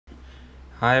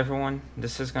Hi everyone,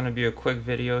 this is going to be a quick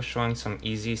video showing some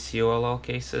easy CoLL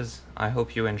cases. I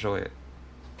hope you enjoy it.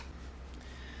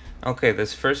 Okay,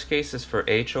 this first case is for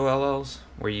HOLLs,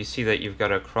 where you see that you've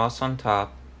got a cross on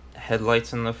top,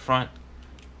 headlights in the front,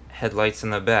 headlights in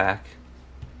the back,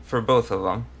 for both of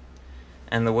them.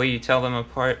 And the way you tell them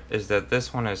apart is that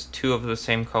this one has two of the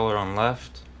same color on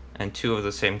left, and two of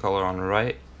the same color on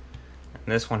right,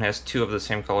 and this one has two of the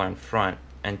same color in front,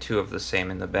 and two of the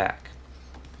same in the back.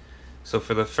 So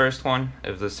for the first one,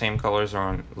 if the same colors are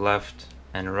on left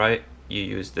and right, you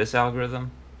use this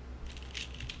algorithm.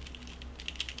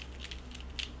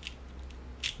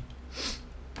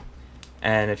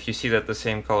 And if you see that the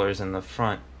same color is in the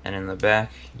front and in the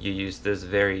back, you use this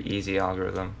very easy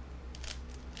algorithm.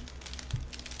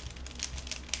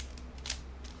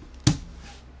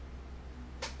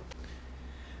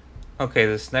 Okay,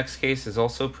 this next case is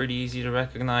also pretty easy to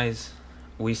recognize.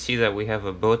 We see that we have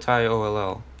a bow tie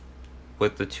OLL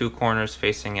with the two corners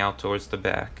facing out towards the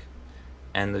back,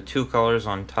 and the two colors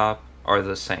on top are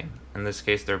the same. In this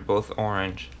case they're both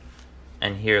orange,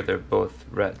 and here they're both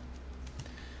red.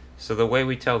 So the way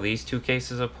we tell these two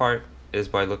cases apart is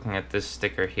by looking at this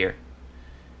sticker here.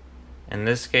 In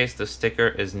this case the sticker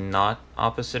is not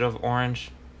opposite of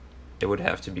orange, it would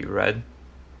have to be red.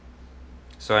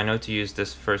 So I know to use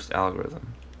this first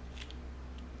algorithm.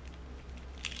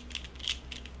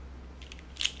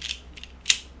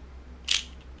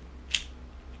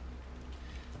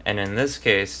 And in this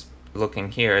case,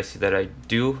 looking here, I see that I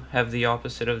do have the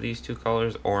opposite of these two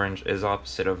colors. Orange is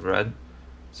opposite of red.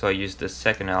 So I use this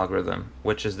second algorithm,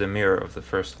 which is the mirror of the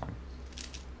first one.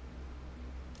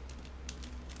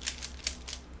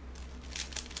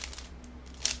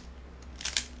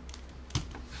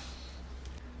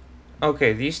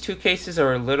 Okay, these two cases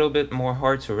are a little bit more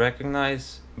hard to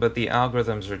recognize, but the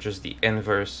algorithms are just the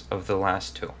inverse of the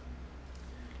last two.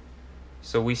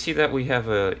 So we see that we have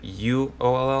a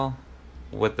UOLL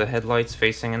with the headlights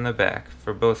facing in the back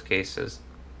for both cases.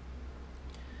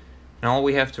 And all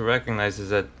we have to recognize is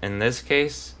that in this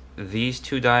case, these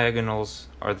two diagonals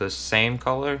are the same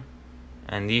color,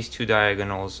 and these two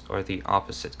diagonals are the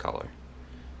opposite color.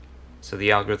 So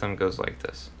the algorithm goes like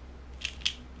this.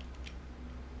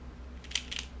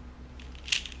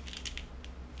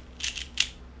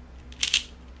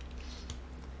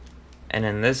 And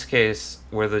in this case,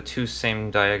 where the two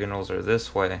same diagonals are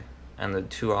this way, and the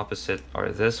two opposite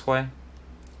are this way,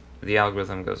 the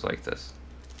algorithm goes like this.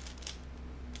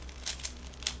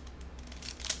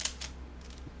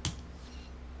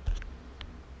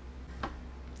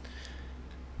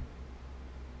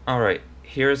 Alright,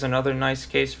 here's another nice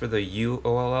case for the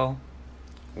UOLL.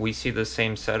 We see the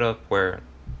same setup where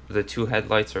the two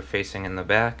headlights are facing in the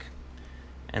back,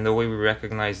 and the way we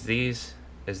recognize these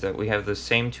is that we have the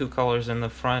same two colors in the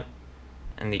front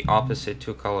and the opposite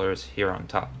two colors here on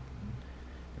top.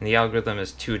 And the algorithm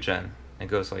is 2gen. It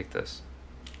goes like this.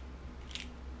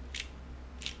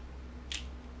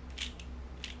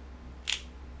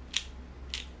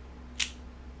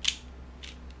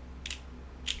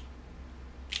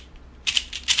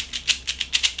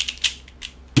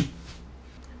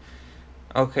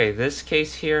 Okay, this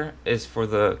case here is for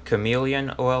the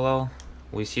chameleon OLL.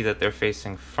 We see that they're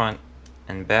facing front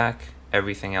and back,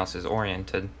 everything else is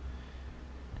oriented.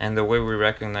 And the way we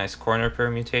recognize corner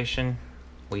permutation,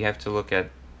 we have to look at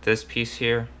this piece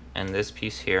here and this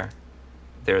piece here.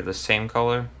 They're the same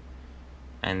color,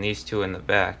 and these two in the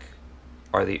back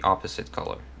are the opposite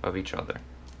color of each other.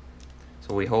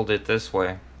 So we hold it this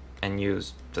way and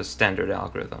use the standard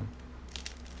algorithm.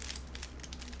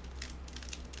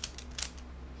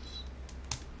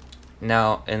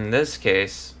 Now in this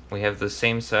case, we have the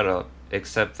same setup,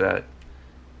 except that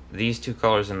these two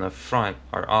colors in the front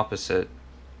are opposite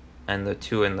and the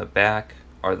two in the back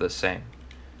are the same.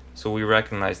 So we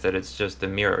recognize that it's just the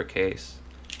mirror case.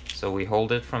 So we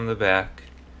hold it from the back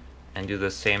and do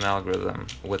the same algorithm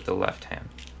with the left hand.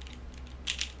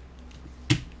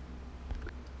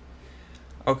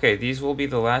 Okay, these will be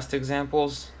the last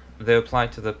examples. They apply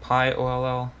to the pi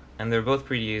OLL, and they're both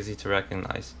pretty easy to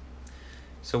recognize.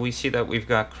 So we see that we've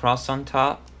got cross on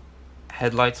top,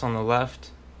 headlights on the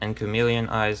left, and chameleon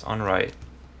eyes on right,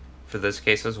 for this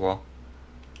case as well.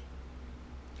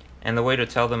 And the way to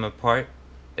tell them apart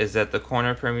is that the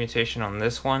corner permutation on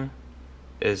this one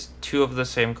is two of the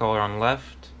same color on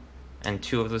left and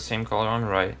two of the same color on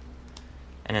right.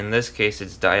 And in this case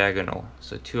it's diagonal,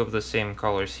 so two of the same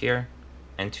colors here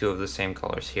and two of the same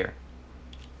colors here.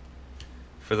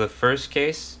 For the first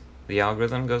case, the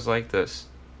algorithm goes like this.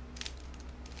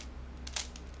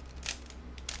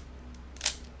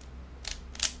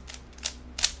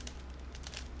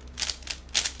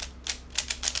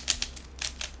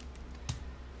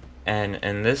 And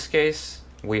in this case,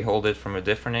 we hold it from a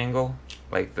different angle,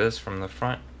 like this from the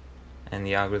front, and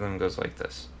the algorithm goes like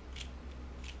this.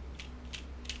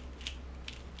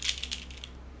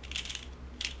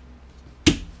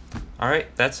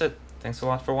 Alright, that's it. Thanks a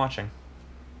lot for watching.